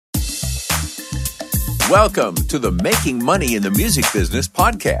Welcome to the Making Money in the Music Business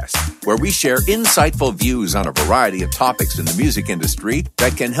podcast, where we share insightful views on a variety of topics in the music industry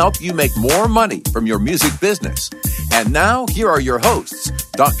that can help you make more money from your music business. And now, here are your hosts,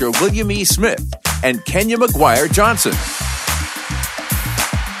 Dr. William E. Smith and Kenya McGuire Johnson.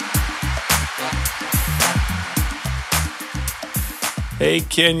 Hey,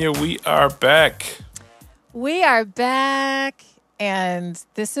 Kenya, we are back. We are back, and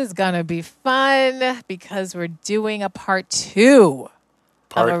this is going to be fun because we're doing a part two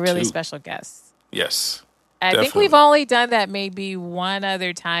of a really special guest. Yes, I think we've only done that maybe one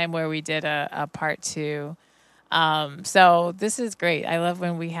other time where we did a part two. So this is great. I love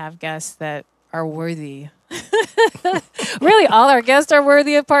when we have guests that are worthy. Really, all our guests are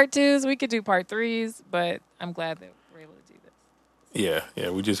worthy of part twos. We could do part threes, but I'm glad that we're able to do this. Yeah,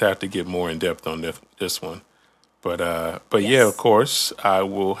 we just have to get more in depth on this one. But yes. Yeah, of course, I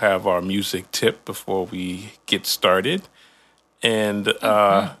will have our music tip before we get started. And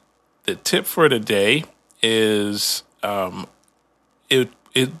the tip for today is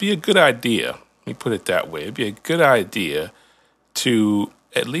it'd be a good idea. Let me put it that way. It'd be a good idea to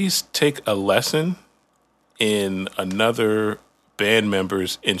at least take a lesson in another band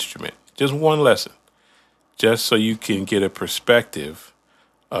member's instrument. Just one lesson. Just so you can get a perspective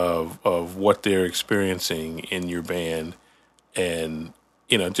of what they're experiencing in your band, and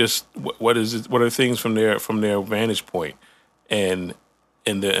just what are things from their vantage point, and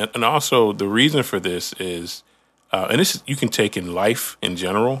also the reason for this is, and this you can take in life in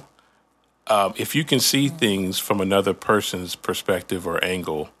general. If you can see things from another person's perspective or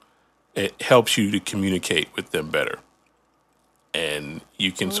angle, it helps you to communicate with them better, and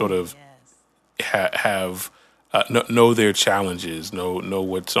you can sort of have. Know their challenges, know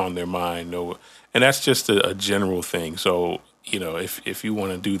what's on their mind, and that's just a general thing. So, if you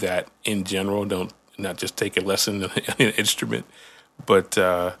want to do that in general, not just take a lesson in an instrument, but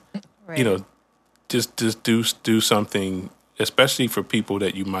right. Just do something, especially for people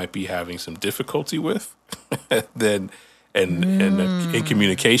that you might be having some difficulty with, in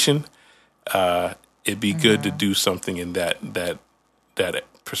communication. It'd be good to do something in that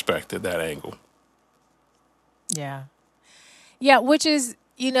perspective, that angle. Yeah, which is,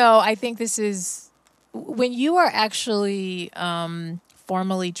 I think this is when you are actually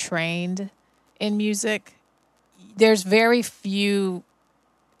formally trained in music, there's very few,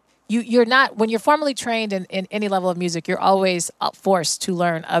 you're not, when you're formally trained in any level of music, you're always forced to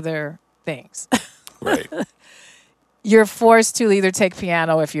learn other things. Right. You're forced to either take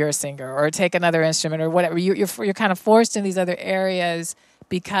piano if you're a singer or take another instrument or whatever. You're kind of forced in these other areas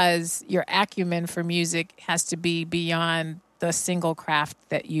because your acumen for music has to be beyond the single craft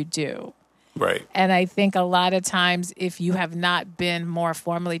that you do. Right. And I think a lot of times if you have not been more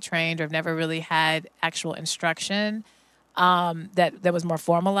formally trained or have never really had actual instruction that was more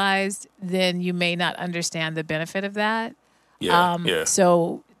formalized, then you may not understand the benefit of that. Yeah.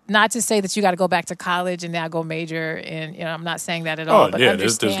 So not to say that you got to go back to college and now go major in, I'm not saying that at all. Oh, yeah,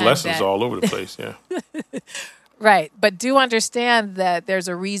 there's lessons all over the place, yeah. Right. But do understand that there's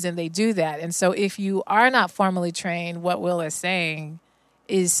a reason they do that. And so if you are not formally trained, what Will is saying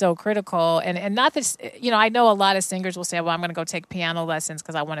is so critical. And not that, I know a lot of singers will say, well, I'm going to go take piano lessons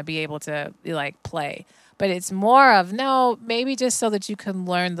because I want to be able to play. But it's more of, no, maybe just so that you can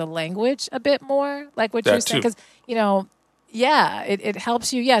learn the language a bit more, like what you're saying. Because, it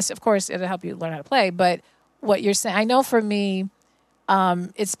helps you. Yes, of course, it'll help you learn how to play. But what you're saying, I know for me,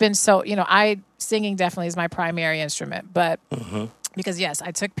 it's been so, singing definitely is my primary instrument, but because yes,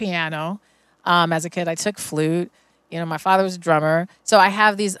 I took piano as a kid, I took flute, my father was a drummer. So I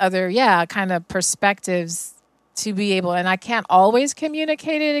have these other, kind of perspectives to be able, and I can't always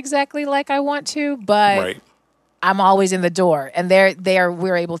communicate it exactly like I want to, but right. I'm always in the door, and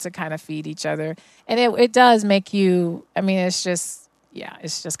we're able to kind of feed each other. And it does make you, it's just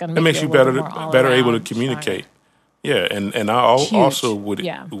going to make you better able to communicate. Yeah, and I also would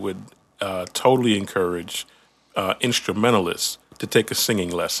totally encourage instrumentalists to take a singing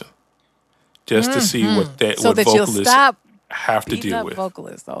lesson, just to see what vocalists have to deal with.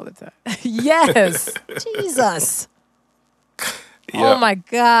 Vocalists all the time. Yes, Jesus. Oh my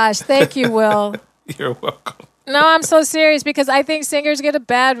gosh! Thank you, Will. You're welcome. No, I'm so serious because I think singers get a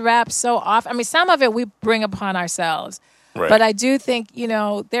bad rap so often. Some of it we bring upon ourselves, right. But I do think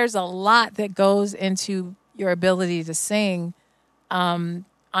there's a lot that goes into your ability to sing on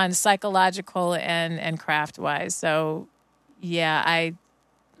psychological and craft wise. So yeah,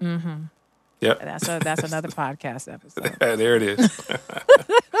 Yep. That's another podcast episode. There it is.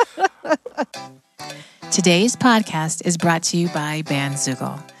 Today's podcast is brought to you by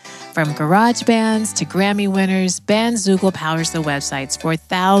Bandzoogle. From garage bands to Grammy winners, Bandzoogle powers the websites for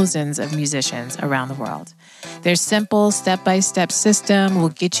thousands of musicians around the world. Their simple step-by-step system will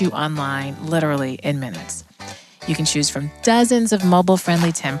get you online literally in minutes. You can choose from dozens of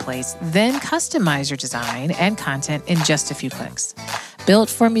mobile-friendly templates, then customize your design and content in just a few clicks. Built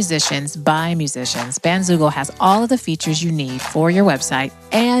for musicians by musicians, Bandzoogle has all of the features you need for your website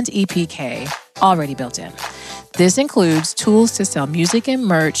and EPK already built in. This includes tools to sell music and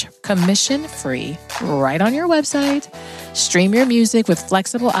merch commission-free right on your website, stream your music with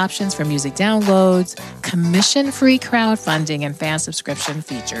flexible options for music downloads, commission-free crowdfunding and fan subscription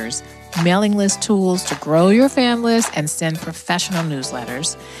features, mailing list tools to grow your fan list and send professional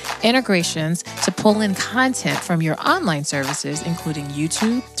newsletters, integrations to pull in content from your online services, including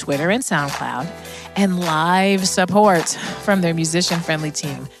YouTube, Twitter, and SoundCloud, and live support from their musician-friendly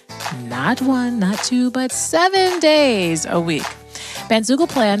team. Not 1, not 2, but 7 days a week. Bandzoogle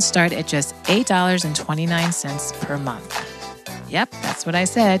plans start at just $8.29 per month. Yep, that's what I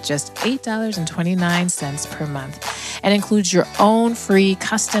said, just $8.29 per month. And includes your own free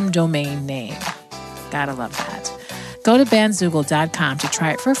custom domain name. Gotta love that. Go to bandzoogle.com to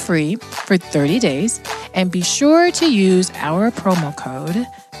try it for free for 30 days. And be sure to use our promo code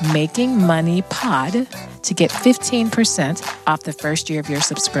MAKINGMONEYPOD to get 15% off the first year of your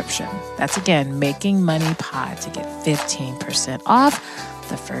subscription. That's again, MAKINGMONEYPOD to get 15% off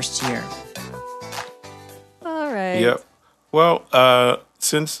the first year. All right. Yep. Well,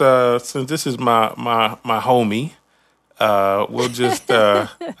 since this is my homie, we'll just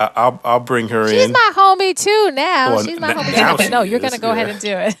I'll bring her in. She's my homie too now. Well, She's my homie now too. she No, you're is, gonna go ahead and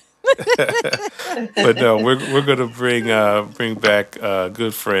do it. But no, we're gonna bring back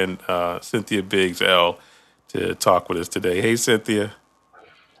good friend Cynthia Biggs L to talk with us today. Hey, Cynthia.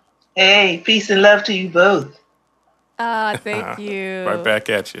 Hey, peace and love to you both. Thank you. Right back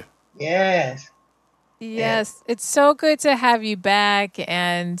at you. Yes, it's so good to have you back,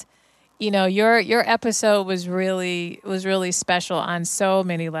 and you know your episode was really special on so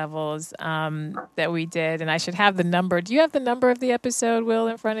many levels that we did, and I should have the number. Do you have the number of the episode, Will,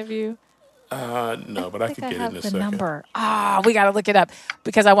 in front of you? No, but I can get it in a second. Number. We got to look it up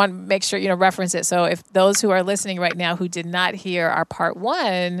because I want to make sure reference it. So if those who are listening right now who did not hear our part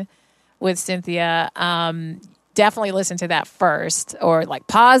 1 with Cynthia, definitely listen to that first, or like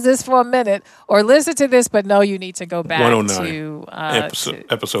pause this for a minute, or listen to this. But no, you need to go back 109. to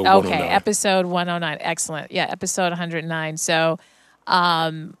episode 109. Okay, episode 109. Excellent. Yeah, episode 109. So,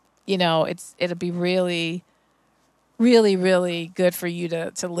 it'll be really, really, really good for you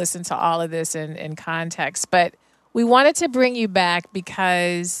to listen to all of this in context. But we wanted to bring you back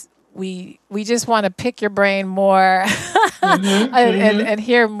because we just want to pick your brain more and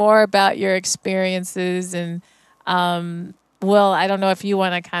hear more about your experiences. And Will, I don't know if you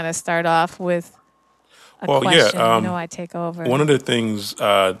want to kind of start off with a question. I take over. One of the things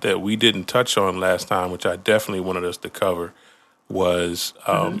that we didn't touch on last time, which I definitely wanted us to cover, was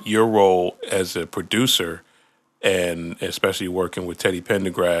your role as a producer, and especially working with Teddy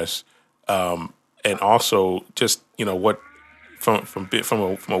Pendergrass, and also just what from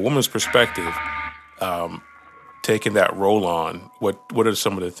a woman's perspective, taking that role on. What are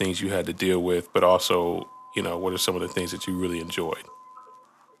some of the things you had to deal with, but also what are some of the things that you really enjoyed?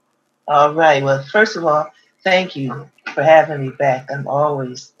 All right. Well, first of all, thank you for having me back. I'm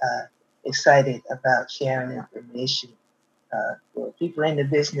always excited about sharing information for people in the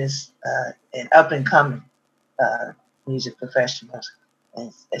business and up and coming music professionals.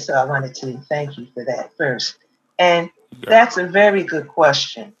 And so I wanted to thank you for that first. And that's a very good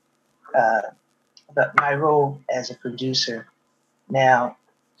question about my role as a producer. Now,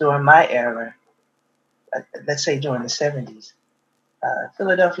 during my era, let's say during the 70s,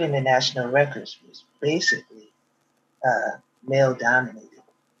 Philadelphia International Records was basically male-dominated.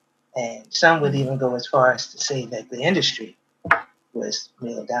 And some would even go as far as to say that the industry was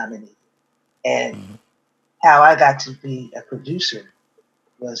male-dominated. And how I got to be a producer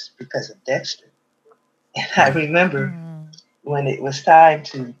was because of Dexter. And I remember when it was time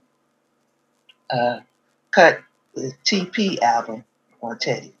to cut the TP album on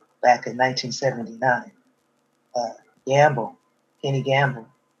Teddy back in 1979, Kenny Gamble,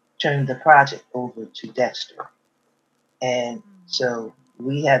 turned the project over to Dexter. And so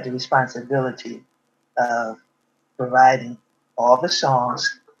we had the responsibility of providing all the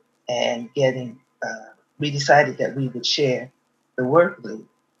songs and getting, we decided that we would share the workload.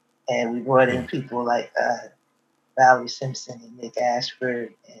 And we brought in people like Valerie Simpson and Nick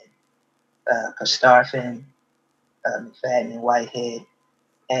Ashford and Kostarfin, McFadden and Whitehead.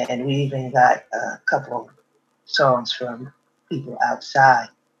 And we even got a couple songs from people outside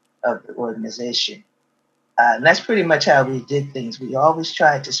of the organization. And that's pretty much how we did things. We always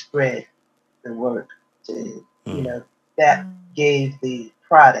tried to spread the work to, that gave the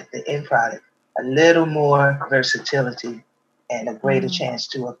product, the end product, a little more versatility and a greater chance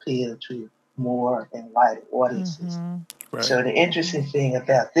to appeal to more and wider audiences. Right. So the interesting thing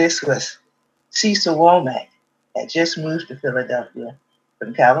about this was Cecil Womack had just moved to Philadelphia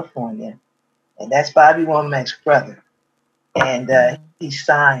from California, and that's Bobby Womack's brother. And he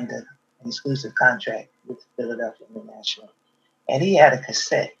signed an exclusive contract with Philadelphia International, and he had a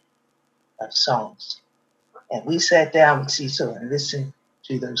cassette of songs. And we sat down with Cecil and listened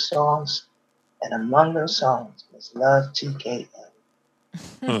to those songs, and among those songs was Love TKM.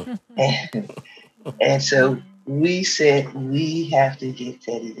 And so we said, we have to get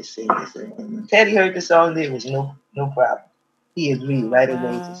Teddy to sing this. And when Teddy heard the song, there was no problem. He agreed right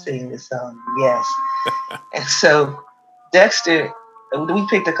away to sing the song, yes. And so Dexter, we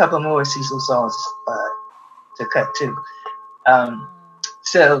picked a couple more Cecil songs to cut too.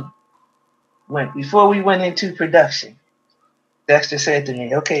 So before we went into production, Dexter said to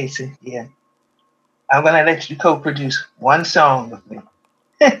me, okay, Cynthia, I'm going to let you co-produce one song with me.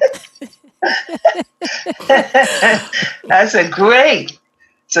 I said, great.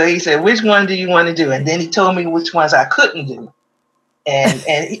 So he said, which one do you want to do? And then he told me which ones I couldn't do. And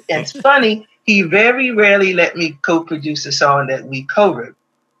it's funny, he very rarely let me co-produce a song that we co-wrote.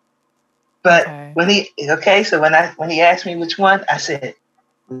 But when he asked me which one, I said,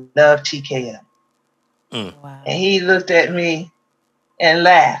 Love TKM. Wow. And he looked at me and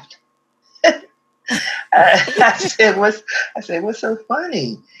laughed. I said, what's so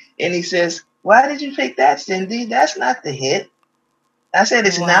funny? And he says, why did you pick that, Cindy? That's not the hit. I said,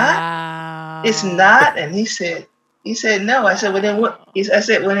 it's not. It's not. And he said, no. I said, well, then what?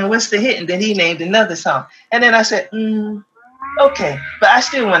 Well, then what's the hit? And then he named another song. And then I said, okay, but I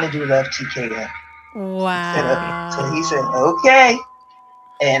still want to do Love TKM. Wow. So he said, okay.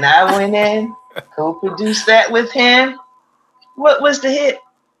 And I went in, co-produced that with him. What was the hit?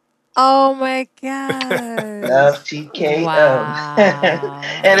 Oh my God. Love TKM. Wow.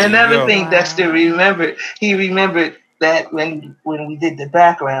 And another thing Dexter remembered, he remembered that when we did the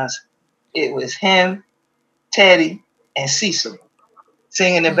backgrounds, it was him, Teddy, and Cecil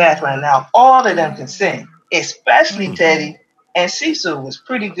singing the background. Now, all of them can sing, especially Teddy, and Cecil was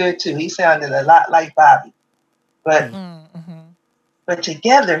pretty good too. He sounded a lot like Bobby. But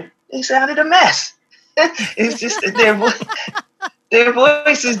together, they sounded a mess. It's just that their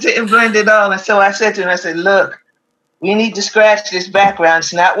voices didn't blend at all. And so I said to him, look, we need to scratch this background.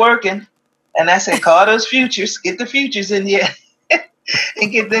 It's not working. And I said, call those futures, get the futures in here and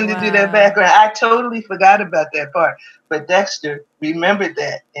get them to do that background. I totally forgot about that part. But Dexter remembered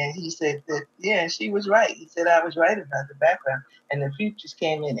that. And he said that, yeah, she was right. He said, I was right about the background. And the futures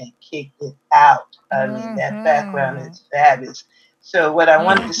came in and kicked it out. I mean, that background is fabulous. So what I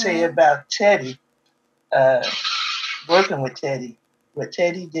wanted to say about Teddy, working with Teddy, what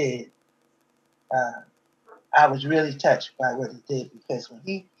Teddy did, I was really touched by what he did, because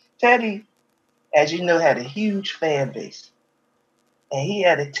Teddy, as you know, had a huge fan base, and he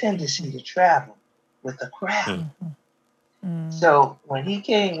had a tendency to travel with the crowd. So when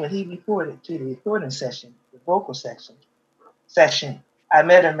he reported to the recording session, the vocal session, I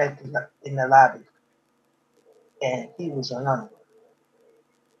met him in the lobby, and he was alone.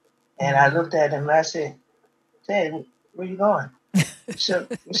 And I looked at him and I said, Teddy, where you going? You're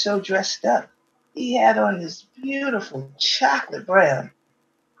so dressed up. He had on this beautiful chocolate brown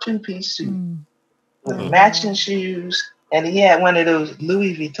two-piece suit with matching shoes, and he had one of those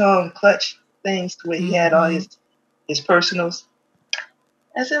Louis Vuitton clutch things where he had all his personals.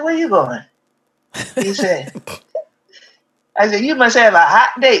 I said, where you going? He said, I said, you must have a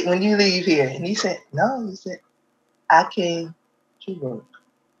hot date when you leave here. And he said, no. He said, I came to work.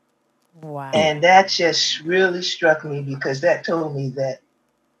 Wow. And that just really struck me, because that told me that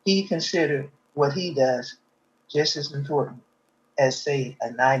he considered what he does just as important as, say, a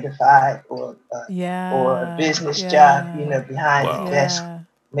 9-to-5 or a business job, behind the desk,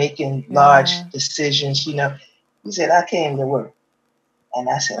 making large decisions. He said, I came to work. And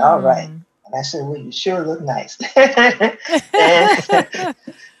I said, all right. And I said, well, you sure look nice. And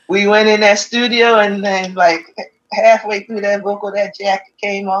we went in that studio, and then like halfway through that vocal, that jacket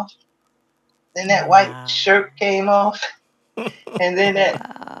came off. Then that white shirt came off. And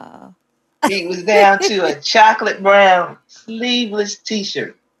then he was down to a chocolate brown sleeveless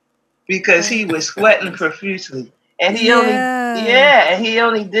t-shirt, because he was sweating profusely. And he only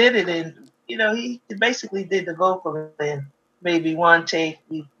did it in, he basically did the vocal in maybe one take.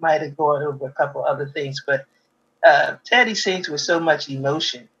 We might have gone over a couple other things, but Teddy sings with so much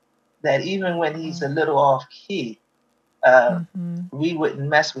emotion that even when he's a little off key, we wouldn't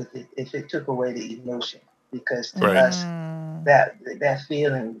mess with it if it took away the emotion, because to Right. us that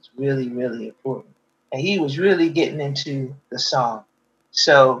feeling was really, really important. And he was really getting into the song.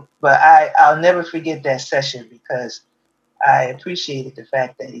 So, but I'll never forget that session, because I appreciated the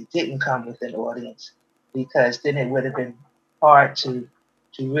fact that he didn't come with an audience, because then it would have been hard to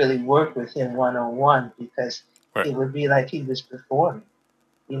really work with him one on one, because Right. it would be like he was performing,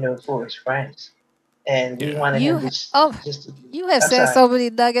 for his friends. And we Yeah. wanted him to just to, You have I'm said sorry. so many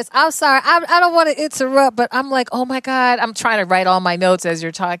nuggets. I'm sorry. I don't want to interrupt, but I'm like, oh my God. I'm trying to write all my notes as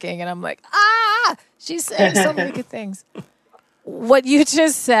you're talking, and I'm like, she's saying so many good things. What you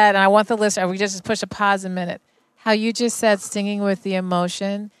just said, and I want the listener, we just push a pause a minute. How you just said singing with the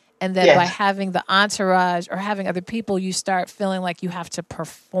emotion, and that by Yes. having the entourage or having other people, you start feeling like you have to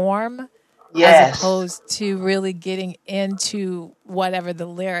perform as Yes. opposed to really getting into whatever the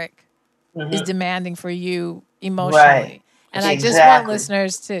lyric is demanding for you emotionally. Right. And I just want Exactly.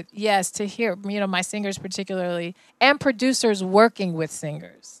 listeners to hear, my singers particularly, and producers working with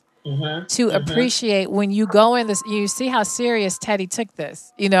singers, to appreciate when you go in this, you see how serious Teddy took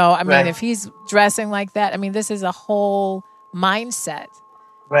this. Right. If he's dressing like that, this is a whole mindset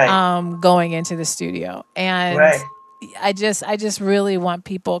Right. going into the studio. And Right. I just really want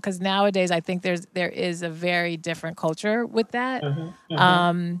people, because nowadays I think there is a very different culture with that.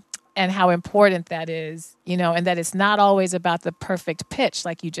 And how important that is, and that it's not always about the perfect pitch,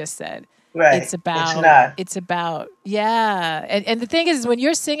 like you just said. Right. It's It's about, yeah. And the thing is, when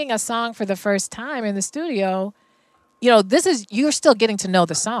you're singing a song for the first time in the studio, you're still getting to know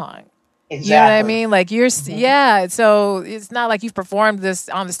the song. Exactly. You know what I mean? Like yeah. So it's not like you've performed this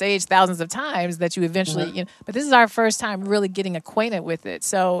on the stage thousands of times that you eventually, but this is our first time really getting acquainted with it.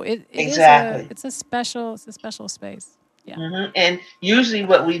 So Exactly. it's a special space. Yeah. And usually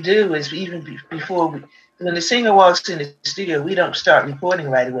what we do is, even before when the singer walks in the studio, we don't start recording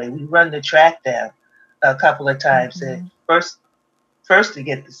right away. We run the track down a couple of times, and first to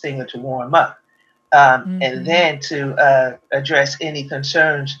get the singer to warm up, and then to address any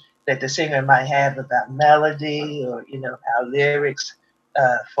concerns that the singer might have about melody, or how lyrics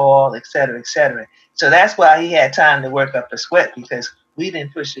fall, et cetera, et cetera. So that's why he had time to work up a sweat, because we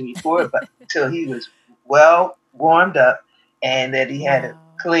didn't push the record button until he was well warmed up, and that he had a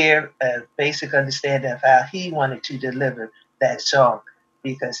clear, basic understanding of how he wanted to deliver that song,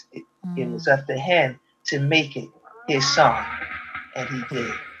 because it was up to him to make it his song, and he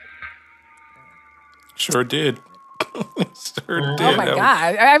did. Sure did. Sure did. Oh my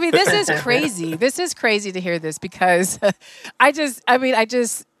God. This is crazy. This is crazy to hear this, because I just,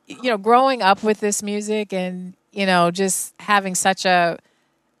 growing up with this music, and, just having such a,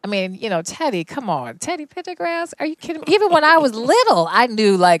 Teddy, come on. Teddy Pendergrass? Are you kidding me? Even when I was little, I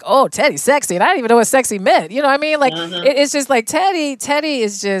knew, like, oh, Teddy's sexy. And I didn't even know what sexy meant. You know what I mean? Like, it's just like Teddy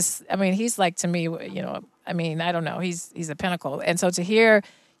is just, he's like, to me, I don't know. He's a pinnacle. And so to hear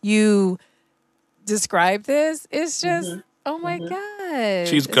you describe this, it's just, oh my God.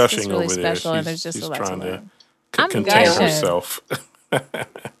 She's It's gushing just really over special, there. and there's just She's a lot to trying to learn. I'm contain gushing. herself.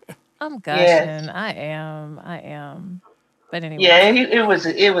 I'm gushing. Yes. I am. But anyway. Yeah,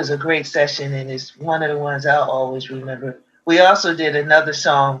 it was a great session, and it's one of the ones I'll always remember. We also did another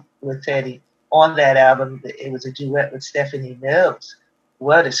song with Teddy on that album. It was a duet with Stephanie Mills.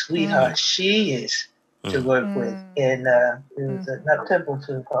 What a sweetheart she is to work with. And it was an up-tempo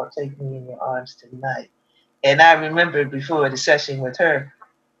tune called "Take Me in Your Arms Tonight." And I remember before the session with her,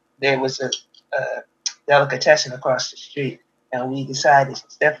 there was a delicatessen across the street, and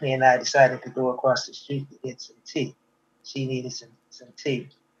Stephanie and I decided to go across the street to get some tea. She needed some tea.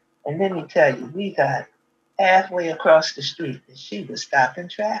 And let me tell you, we got halfway across the street, and she was stopping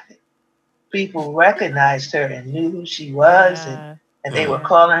traffic. People recognized her and knew who she was, and they were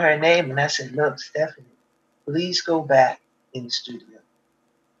calling her name. And I said, look, Stephanie, please go back in the studio.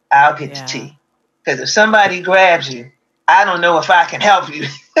 I'll get the tea. Because if somebody grabs you, I don't know if I can help you.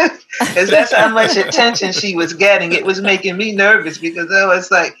 Because that's how much attention she was getting. It was making me nervous, because I was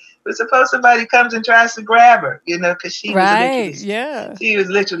like, suppose somebody comes and tries to grab her, because she was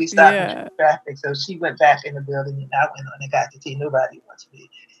literally stopping traffic. So she went back in the building, and I went on and got the tea. Nobody wants me.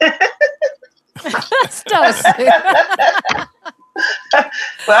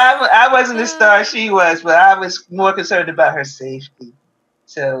 Well, I wasn't the star she was, but I was more concerned about her safety.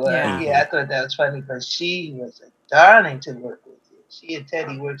 So I thought that was funny, but she was a darling to work with. She and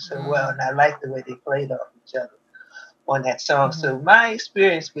Teddy worked so well, and I liked the way they played off each other on that song. So my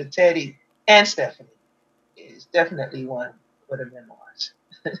experience with Teddy and Stephanie is definitely one for the memoirs.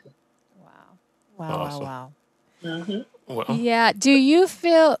 Wow. Awesome. Wow. Well, Yeah. Do you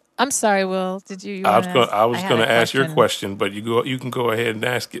feel? I'm sorry, Will. Did you? I was going to ask your question. question, but you can go ahead and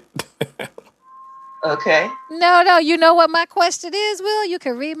ask it. Okay. No. You know what my question is, Will? You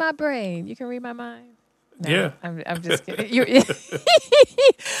can read my brain. You can read my mind. No, Yeah. I'm just kidding.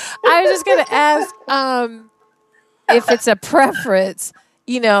 I was just gonna ask if it's a preference.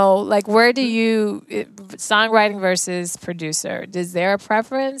 Like where do you songwriting versus producer? Is there a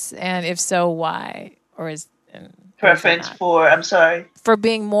preference, and if so, why? Or is Preference for? I'm sorry. For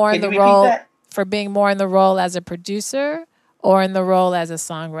being more in Can the you repeat role that? for being more in the role as a producer or in the role as a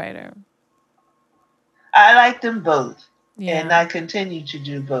songwriter? I like them both, and I Yeah. continue to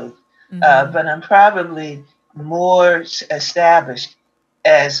do both. Mm-hmm. But I'm probably more established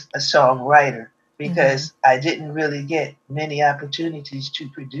as a songwriter because I didn't really get many opportunities to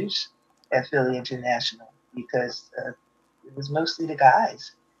produce at Philly International because it was mostly the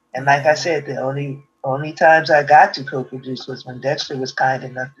guys. And like I said, the only times I got to co-produce was when Dexter was kind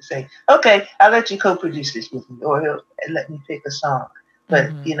enough to say, "Okay, I'll let you co-produce this with me," or he'll let me pick a song. But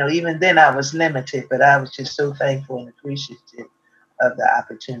even then I was limited. But I was just so thankful and appreciative of the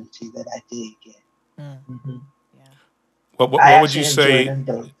opportunity that I did get. Mm-hmm. What I would you actually enjoy say them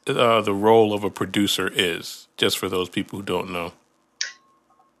both. the role of a producer is, just for those people who don't know?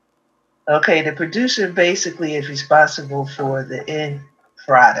 Okay, the producer basically is responsible for the end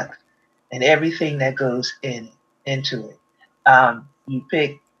product and everything that goes into it. You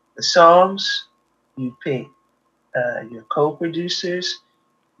pick the songs, you pick your co-producers,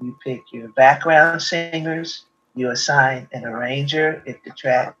 you pick your background singers, you assign an arranger if the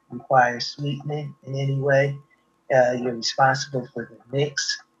track requires sweetening in any way. You're responsible for the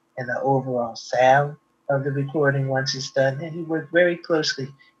mix and the overall sound of the recording once it's done, and you work very closely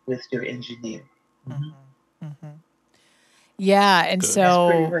with your engineer. Yeah, and Good. That's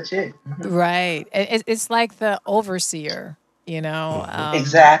pretty so much it. right, it's like the overseer.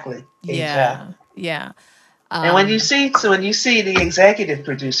 Exactly. Yeah, yeah. And when you see the executive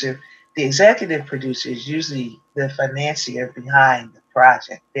producer is usually the financier behind the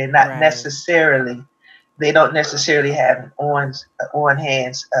project. They're not Right. necessarily, they don't necessarily have an on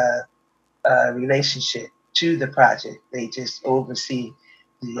hands relationship to the project. They just oversee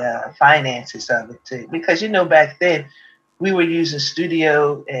the finances of it too. Because back then we were using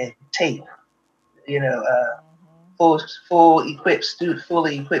studio and tape. You know, fully equipped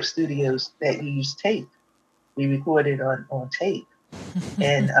studios that use tape. We recorded on tape,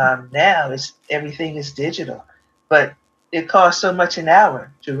 and now everything is digital. But it costs so much an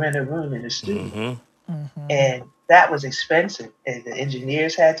hour to rent a room in a studio, and that was expensive. And the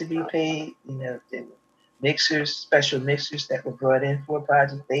engineers had to be paid. There were mixers, special mixers that were brought in for a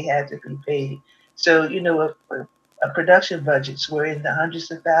project. They had to be paid. So a production budgets were in the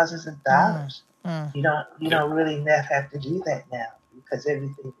hundreds of thousands of dollars. You don't really have to do that now because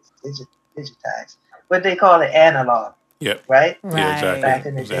everything is digitized. What they call it analog, Yep. right? Yeah, exactly. Back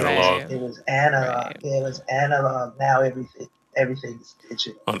in the It was day, analog. it was analog. Right. Yeah, it was analog. Now everything is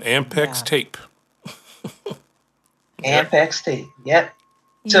digital. On Ampex tape. Ampex tape. Yep.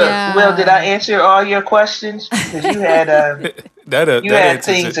 So, Will, did I answer all your questions? Because you had you had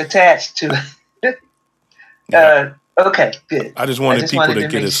things attached to it. Okay, good. I just wanted people to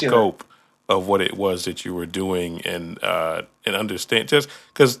get make a scope of what it was that you were doing and understand. Just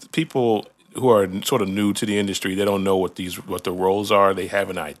because people who are sort of new to the industry, they don't know what the roles are. They have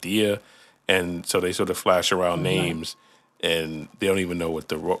an idea, and so they sort of flash around names, and they don't even know what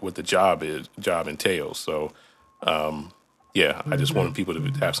the job entails. So, I just wanted people to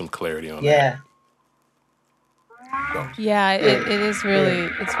have some clarity on that. Yeah, it is really,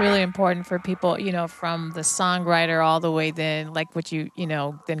 it's really important for people, from the songwriter all the way then, like what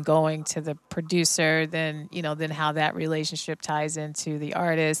then going to the producer, then how that relationship ties into the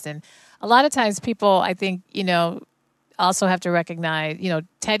artist. And a lot of times people, I think, also have to recognize,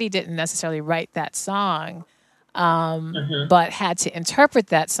 Teddy didn't necessarily write that song, but had to interpret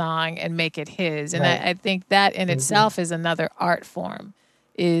that song and make it his. And I think that in itself is another art form.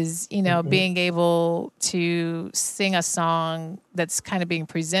 Is being able to sing a song that's kind of being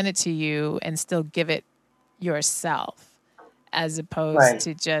presented to you and still give it yourself, as opposed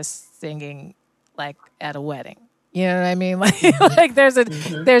to just singing like at a wedding. You know what I mean? Like there's a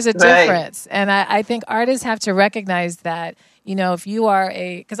difference, and I think artists have to recognize that. If you are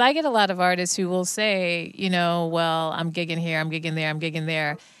because I get a lot of artists who will say, well, I'm gigging here, I'm gigging there, I'm gigging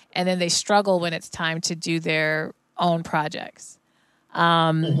there, and then they struggle when it's time to do their own projects.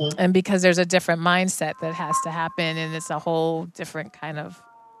 And because there's a different mindset that has to happen, and it's a whole different kind of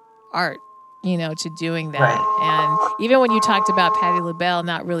art, to doing that. And even when you talked about Patti LaBelle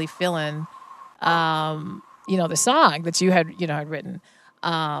not really feeling the song that you had written.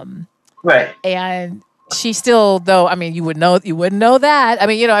 Right. And she still, though, I mean, you wouldn't know that. I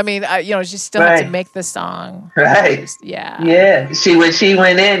mean, she still had to Right. make the song. Right. Yeah. Yeah. See, when she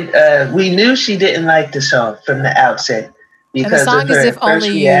went in, we knew she didn't like the song from the outset And the because of song is her If Only first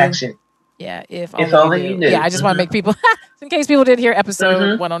You. reaction. Yeah, If If Only You only Knew. you knew. Yeah, I just want to make people, in case people didn't hear episode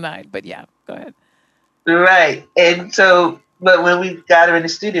Mhm. 109. But yeah, go ahead. Right. And so, but when we got her in the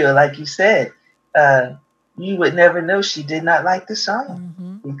studio, like you said, you would never know she did not like the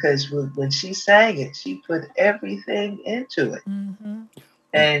song because when she sang it, she put everything into it. Mm-hmm.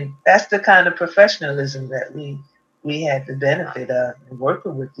 And that's the kind of professionalism that we had the benefit of in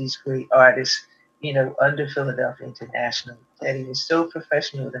working with these great artists, under Philadelphia International. Teddy was so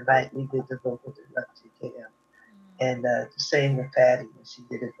professional the night we did the vocal to Love TKM. And the same with Patty when she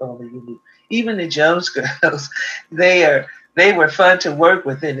did it only you knew. Even the Jones Girls, they were fun to work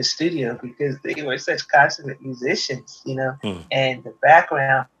with in the studio because they were such consummate musicians, and the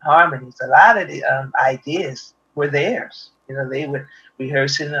background harmonies, a lot of the ideas were theirs. They would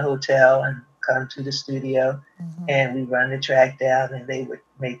rehearse in the hotel and come to the studio and we run the track down and they would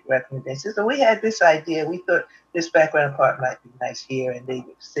make recommendations. So we had this idea. We thought this background part might be nice here, and they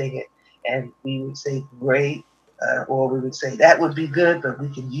would sing it and we would say, great. Or we would say that would be good, but we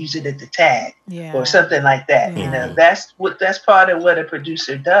can use it at the tag or something like that. Yeah. That's part of what a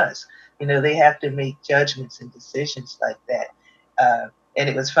producer does. They have to make judgments and decisions like that. And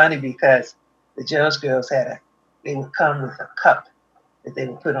it was funny because the Jones Girls they would come with a cup that they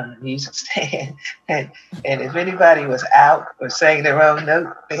would put on the music stand, and if anybody was out or sang the wrong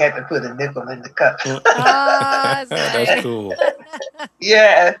note, they had to put a nickel in the cup. That's cool.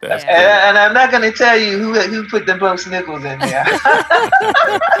 Yeah, That's cool. and I'm not going to tell you who put the most nickels in there,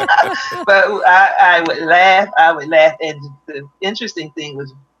 but I would laugh. And the interesting thing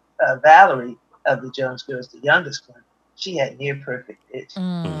was Valerie of the Jones Girls, the youngest one. She had near perfect pitch.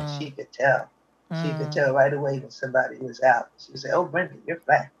 She could tell. She could tell right away when somebody was out. She would say, "Oh, Brenda, you're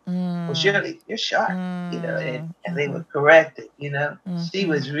flat. Well, Shirley, you're sharp." And they would correct it. She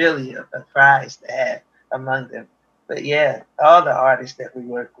was really a prize to have among them. But yeah, all the artists that we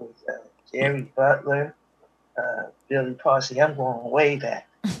work with, Jerry Butler, Billy Parsley, I'm going way back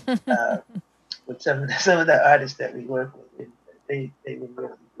with some of the artists that we work with. They were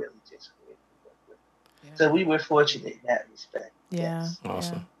really, really just great to work with. Yeah. So we were fortunate in that respect. Yeah. Yes.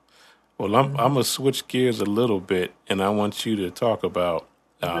 Awesome. Yeah. Well, I'm going to switch gears a little bit, and I want you to talk about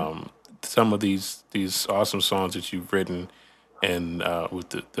some of these awesome songs that you've written, and with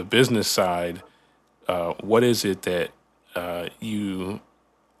the business side, what is it that you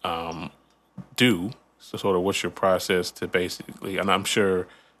do? So sort of what's your process to basically, and I'm sure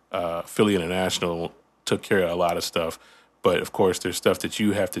Philly International took care of a lot of stuff, but of course there's stuff that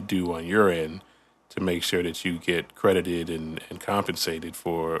you have to do on your end to make sure that you get credited and compensated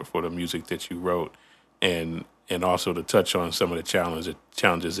for the music that you wrote, and also to touch on some of the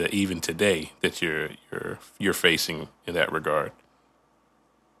challenges that even today that you're facing in that regard.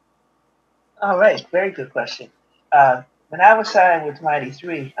 All right, very good question. When I was signed with Mighty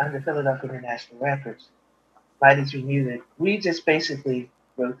 3 under Philadelphia International Records, Mighty 3 Music, we just basically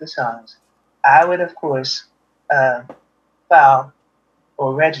wrote the songs. I would, of course, file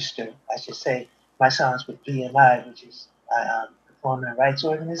or register, I should say, my songs with BMI, which is my performing rights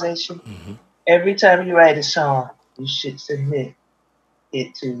organization. Mm-hmm. Every time you write a song, you should submit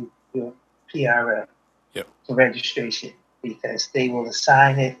it to your PRO for registration, because they will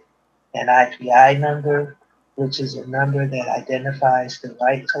assign it an IPI number, which is a number that identifies the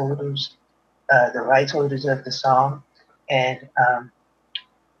rights holders of the song. And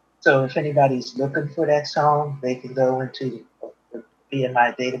so if anybody's looking for that song, they can go into the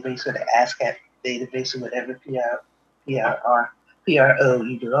BMI database or the ASCAP database or whatever PRO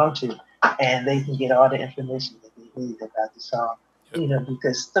you belong to, and they can get all the information that they need about the song.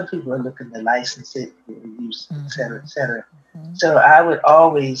 Because some people are looking to license it for use, et cetera, et cetera. Mm-hmm. So I would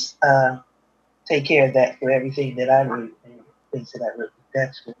always take care of that for everything that I wrote and things that I wrote with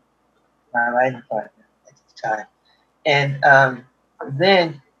Dexter, my writing partner at the time. And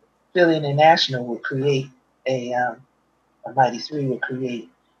then Philly International would create a Mighty 3 would create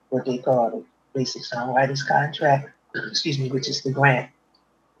what they call the basic songwriters contract, which is the grant.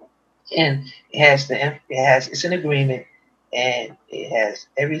 And it's an agreement, and it has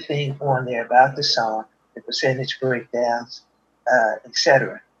everything on there about the song, the percentage breakdowns,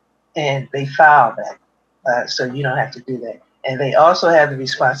 etc. And they file that, so you don't have to do that. And they also have the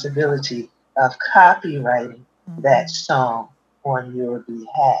responsibility of copywriting that song on your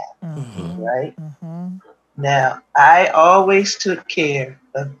behalf, right? Mm-hmm. Now, I always took care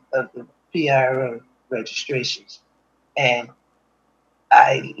of the PRO registrations. And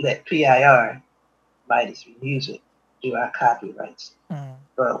I let PIR, Mighty Three Music, do our copyrights.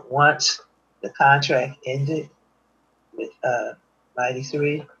 But once the contract ended with Mighty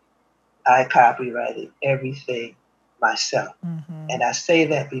Three, I copyrighted everything myself. And I say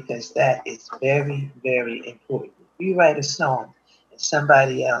that because that is very, very important. If you write a song and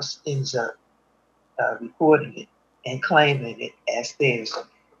somebody else ends up recording it and claiming it as theirs,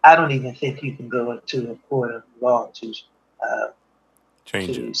 I don't even think you can go into a court of law to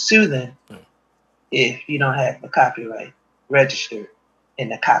sue them if you don't have the copyright registered in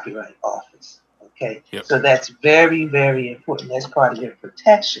the copyright office. Okay, so that's very, very important. That's part of your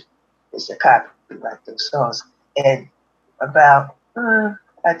protection is the copyright those songs. And about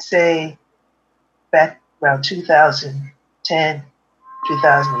I'd say back around 2010,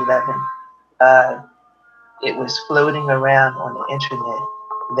 2011, it was floating around on the internet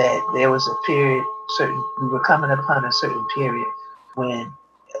that there was a period, we were coming upon a certain period when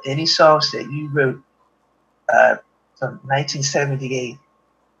any songs that you wrote from 1978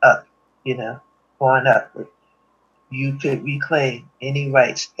 up, going up, you could reclaim any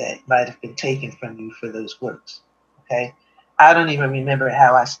rights that might have been taken from you for those works. Okay, I don't even remember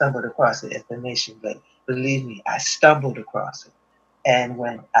how I stumbled across the information, but believe me, I stumbled across it. And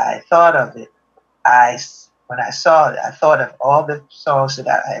when I thought of it, when I saw it, I thought of all the songs that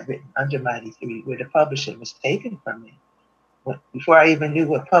I had written under Mighty Three where the publishing was taken from me before I even knew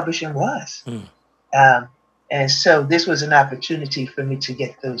what publishing was. And so this was an opportunity for me to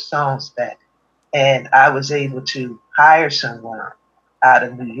get those songs back. And I was able to hire someone out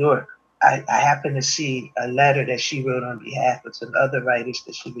of New York. I happened to see a letter that she wrote on behalf of some other writers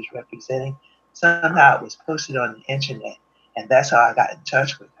that she was representing. Somehow it was posted on the internet, and that's how I got in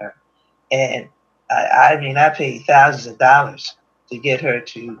touch with her. And I paid thousands of dollars to get her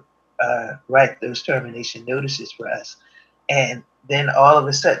to write those termination notices for us. And then all of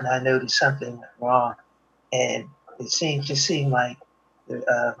a sudden I noticed something went wrong. And it seemed like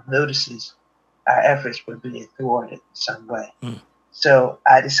the notices, our efforts were being thwarted in some way. So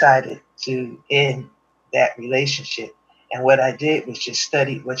I decided to end that relationship. And what I did was just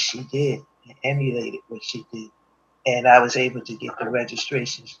study what she did and emulated what she did. And I was able to get the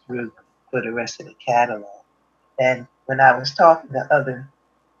registrations through for the rest of the catalog. And when I was talking to other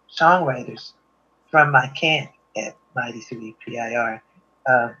songwriters from my camp at Mighty Three PIR,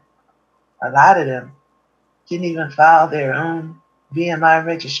 a lot of them didn't even file their own BMI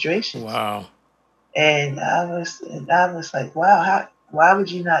registrations. Wow. And I was like, wow, why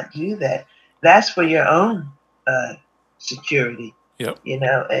would you not do that? That's for your own security.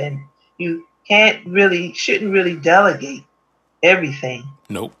 And you shouldn't really delegate everything.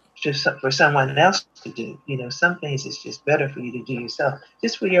 Nope. Just for someone else to do. Some things it's just better for you to do yourself,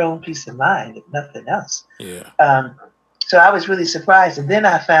 just for your own peace of mind, if nothing else. Yeah. So I was really surprised. And then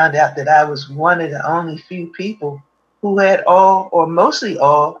I found out that I was one of the only few people who had all or mostly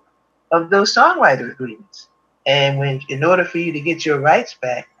all of those songwriter agreements. And in order for you to get your rights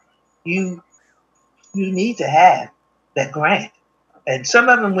back, you need to have that grant. And some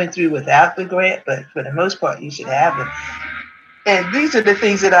of them went through without the grant, but for the most part, you should have them. And these are the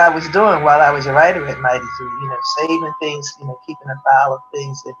things that I was doing while I was a writer at Mighty Three, saving things, keeping a file of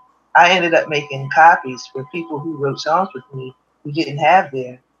things. And I ended up making copies for people who wrote songs with me who didn't have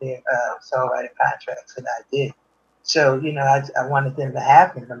their songwriter contracts, and I did. So, I wanted them to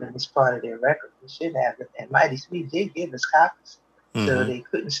have them. I mean, it's part of their record. They should have them. And Mighty Three did give us copies. So they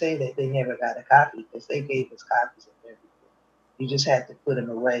couldn't say that they never got a copy because they gave us copies of everything. You just had to put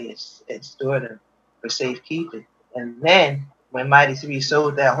them away and store them for safekeeping. And then when Mighty Three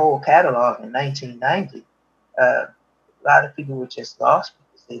sold that whole catalog in 1990, a lot of people were just lost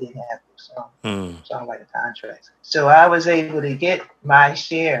because they didn't have those songwriter contracts. So I was able to get my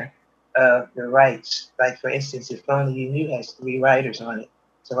share of the rights. Like, for instance, If Only You Knew has 3 writers on it.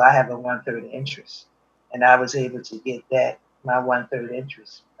 So I have a 1/3 interest. And I was able to get my 1/3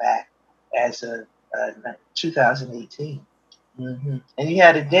 interest back as of 2018. And you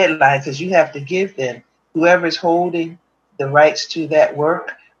had a deadline because you have to give them, whoever's holding the rights to that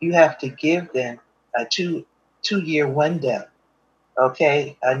work, you have to give them a two-year window,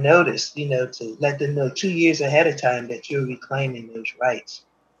 okay? A notice, to let them know 2 years ahead of time that you're reclaiming those rights.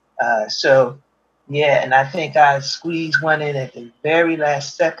 And I think I squeezed one in at the very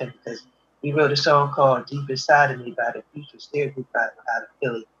last second because we wrote a song called Deep Inside of Me by the Future Stair Group out of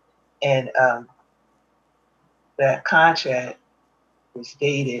Philly. And that contract was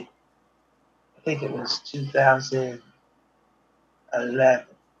dated, I think it was 2011.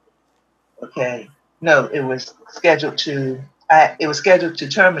 Okay. No, it was scheduled to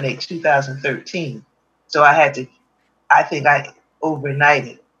terminate 2013. So I think I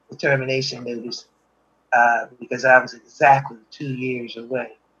overnighted the termination notice because I was exactly 2 years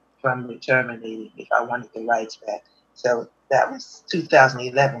away from terminating if I wanted the rights back. So that was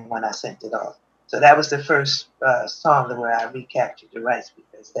 2011 when I sent it off. So that was the first song where I recaptured the rights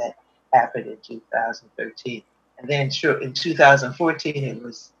because that happened in 2013. And then in 2014, it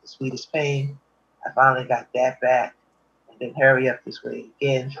was The Sweetest Pain. I finally got that back. And then Hurry Up This Way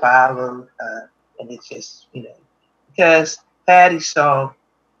Again followed. And it just, because Patty's song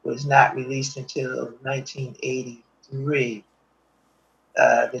was not released until 1983.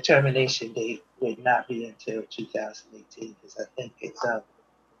 The termination date would not be until 2018 because I think it's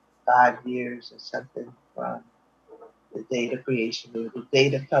 5 years or something from the date of creation or the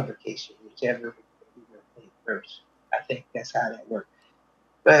date of publication, whichever came first. I think that's how that worked.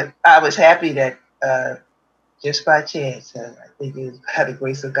 But I was happy that just by chance, I think it was by the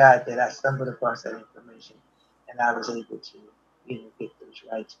grace of God that I stumbled across that information and I was able to, get those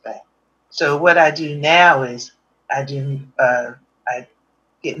rights back. So what I do now is I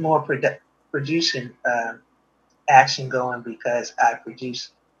get more producing action going because I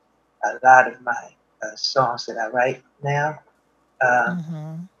produce a lot of my songs that I write now.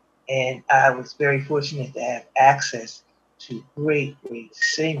 And I was very fortunate to have access to great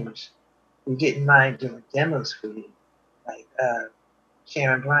singers who didn't mind doing demos for you, like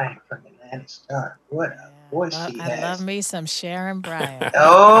Sharon Bryant from Atlantic Star. What a voice she has! I love me some Sharon Bryant.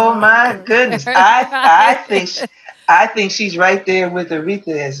 Oh my goodness! I think she's right there with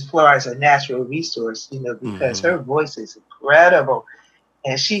Aretha as far as a natural resource, because her voice is incredible.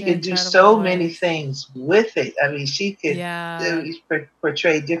 And she can do so many things with it. I mean, she could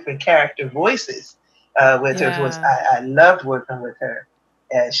portray different character voices with her voice. I loved working with her.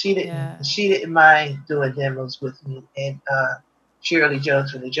 She didn't mind doing demos with me and Shirley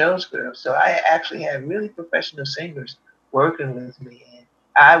Jones from the Jones Girls. So I actually had really professional singers working with me, and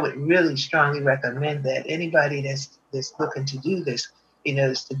I would really strongly recommend that anybody that's looking to do this,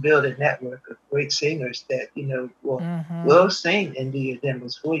 is to build a network of great singers that will sing and do your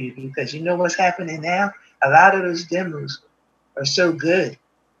demos for you, because you know what's happening now. A lot of those demos are so good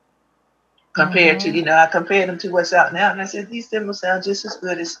compared to I compared them to what's out now, and I said these demos sound just as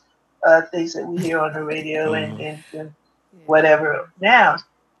good as things that we hear on the radio and whatever now.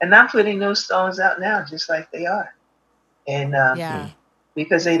 And I'm putting those songs out now just like they are, and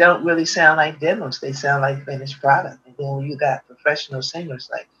because they don't really sound like demos, they sound like finished product. And then when you got professional singers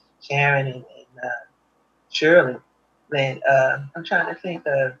like Sharon and Shirley, then I'm trying to think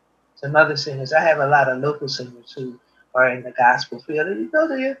of some other singers. I have a lot of local singers who are in the gospel field. And you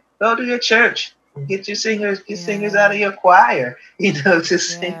go to your church and get your singers, singers out of your choir, to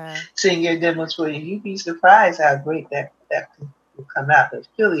sing your demos for you. You'd be surprised how great that will come out. But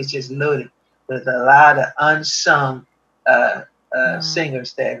Philly is just loaded with a lot of unsung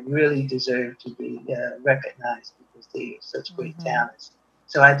singers that really deserve to be recognized because they are such great talents.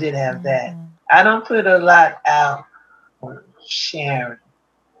 So I did have that. I don't put a lot out on Sharon,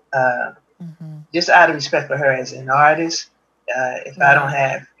 just out of respect for her as an artist. If I don't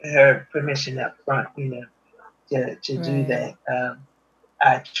have her permission up front, to do that.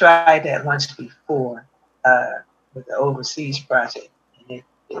 I tried that once before with the Overseas Project, and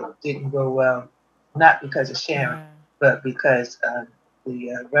it didn't go well, not because of Sharon, but because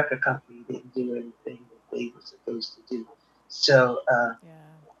the record company didn't do everything that they were supposed to do. So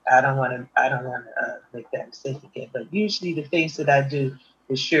I don't want to make that mistake again. But usually the things that I do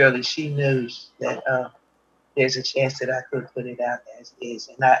with Shirley, she knows that there's a chance that I could put it out as is,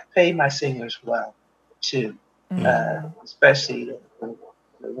 and I pay my singers well too, especially the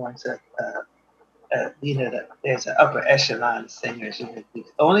ones that there's an upper echelon of singers,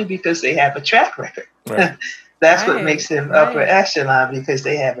 only because they have a track record. Right. That's what makes them upper echelon, because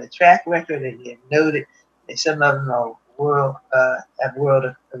they have a track record and they're noted, and some of them are have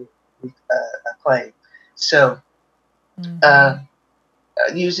world acclaim. So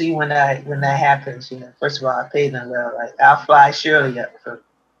usually when that happens, first of all, I pay them well. Like I'll fly Shirley up from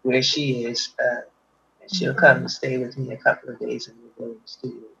where she is, and she'll come and stay with me a couple of days, and we'll go to the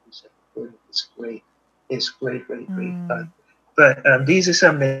studio. It's great. It's great fun. But these are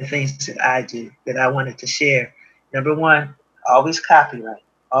some of the things that I do that I wanted to share. Number one, always copyright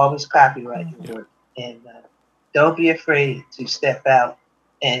your work, and don't be afraid to step out.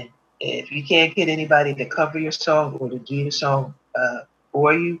 And if you can't get anybody to cover your song or to do the song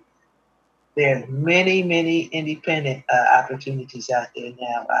for you, there are many, many independent opportunities out there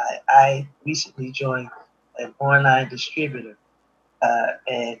now. I recently joined an online distributor,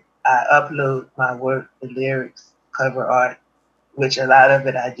 and I upload my work, the lyrics, cover art, which a lot of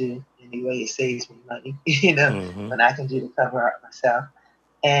it I do anyway. It saves me money, when I can do the cover art myself.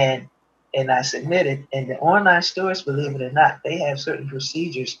 And I submit it. And the online stores, believe it or not, they have certain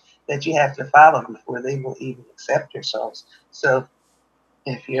procedures that you have to follow before they will even accept your songs. So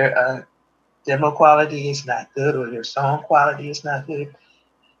if your demo quality is not good or your song quality is not good,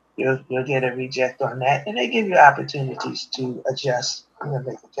 you'll get a reject on that. And they give you opportunities to adjust,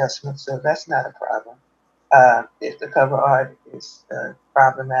 make adjustments. So that's not a problem. If the cover art is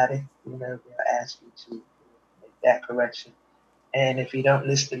problematic, they'll ask you to make that correction. And if you don't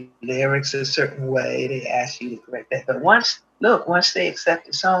list the lyrics a certain way, they ask you to correct that. But once they accept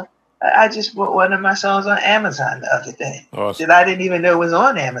the song, I just bought one of my songs on Amazon the other day. Awesome. That I didn't even know was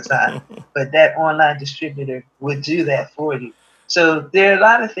on Amazon, but that online distributor would do that for you. So there are a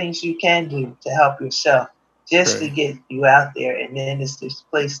lot of things you can do to help yourself just to get you out there. And then there's this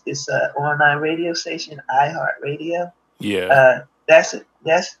online radio station, iHeartRadio. Yeah. That's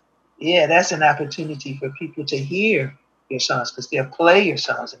an opportunity for people to hear your songs because they'll play your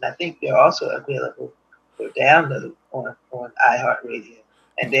songs. And I think they're also available for download on iHeartRadio.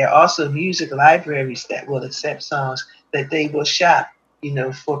 And there are also music libraries that will accept songs that they will shop,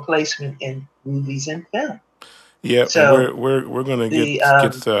 for placement in movies and film. Yeah, so we're going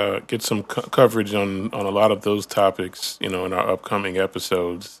to get some coverage on a lot of those topics, in our upcoming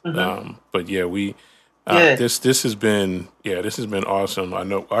episodes. Mm-hmm. But yeah, this has been awesome. I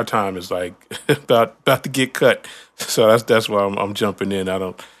know our time is like about to get cut, so that's why I'm jumping in.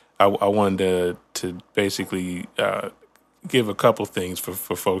 I wanted to basically give a couple things for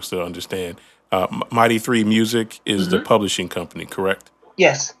folks to understand. Mighty 3 Music is the publishing company, correct?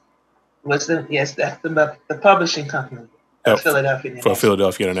 Yes. That's the publishing company for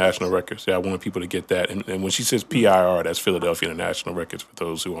Philadelphia International Records. Yeah, I wanted people to get that. And when she says PIR, that's Philadelphia International Records for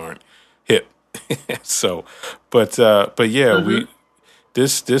those who aren't hip. So, but yeah,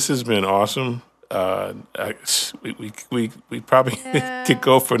 this has been awesome. We probably could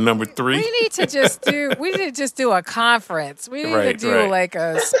go for number 3. We need to just do a conference. We need to do like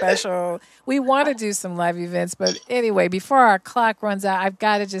a special. We want to do some live events, but anyway, before our clock runs out, I've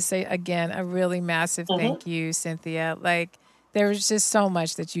got to just say again a really massive thank you, Cynthia. Like there was just so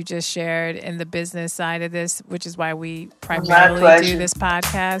much that you just shared in the business side of this, which is why we primarily do this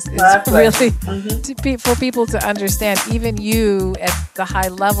podcast. It's really for people to understand, even you at the high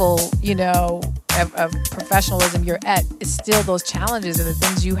level, of professionalism you're at, is still those challenges and the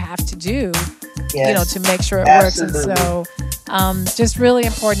things you have to do, to make sure it works. And so, just really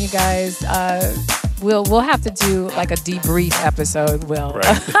important, you guys. We'll have to do like a debrief episode,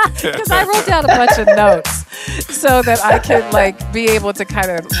 because I wrote down a bunch of notes so that I could be able to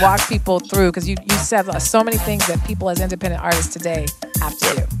kind of walk people through. Because you said so many things that people as independent artists today have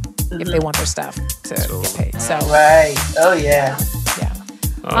to do if they want their stuff to get paid. So right, oh yeah.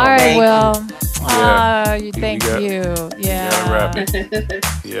 All right, Will. Thank you. Wrap it.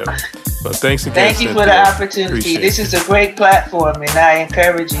 Yeah. Well, thanks again. Thank you for the opportunity. This is a great platform, and I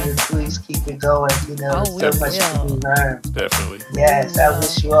encourage you to please keep it going. So much to be learned. Definitely. Yes, I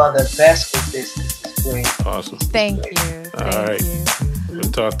wish you all the best with this. This is great. Awesome. Thank you. All right.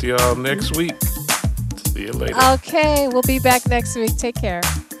 We'll talk to y'all next week. See you later. Okay, we'll be back next week. Take care.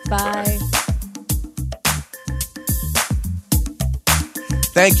 Bye.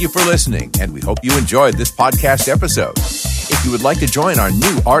 Thank you for listening, and we hope you enjoyed this podcast episode. If you would like to join our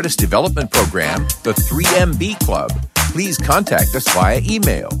new artist development program, the 3MB Club, please contact us via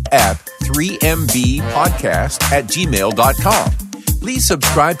email at 3mbpodcast@gmail.com. Please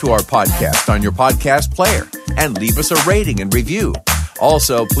subscribe to our podcast on your podcast player and leave us a rating and review.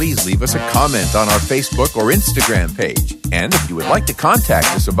 Also, please leave us a comment on our Facebook or Instagram page. And if you would like to contact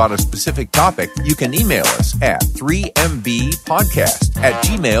us about a specific topic, you can email us at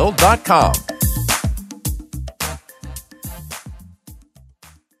 3mbpodcast@gmail.com.